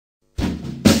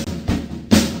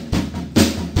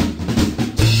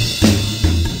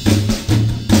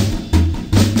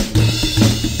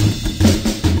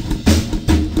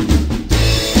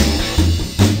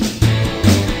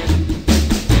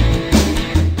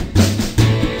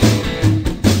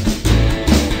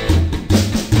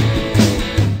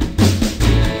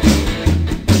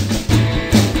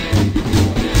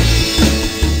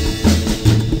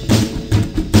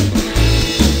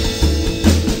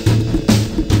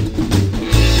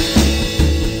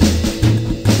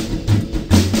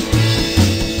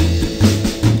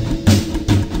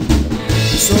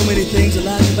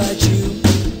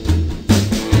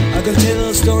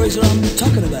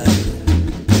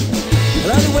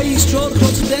way you stroll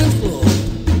across the dance floor,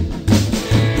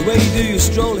 the way you do your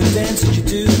strolling dance that you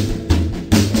do.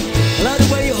 I like the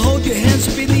way you hold your hands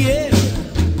up in the air,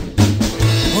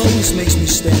 always makes me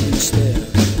stand and stare.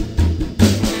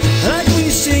 I like when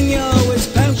you sing, you always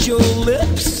bounce your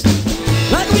lips.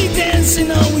 Like when you dance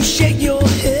and always shake your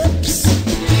hips.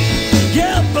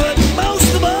 Yeah, but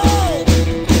most of all,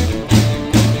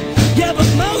 yeah, but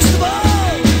most of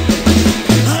all,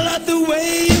 I like the way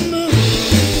you move.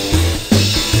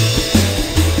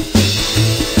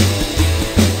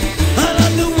 I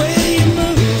like the way you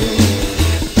move.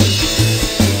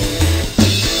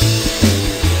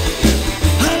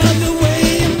 I like the way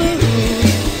you move.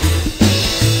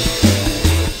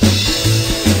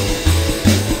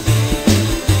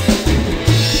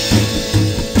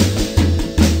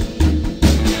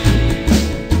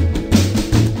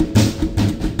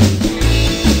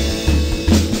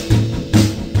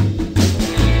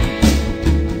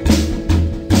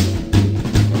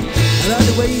 I like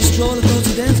the way you stroll across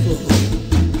the dance floor,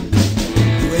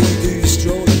 the way you do your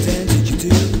stroll and dance that you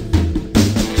do.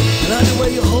 I like the way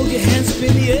you hold your hands up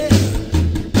in the air,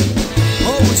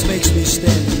 always makes me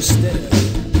stand and stare.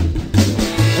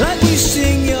 I like when you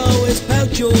sing,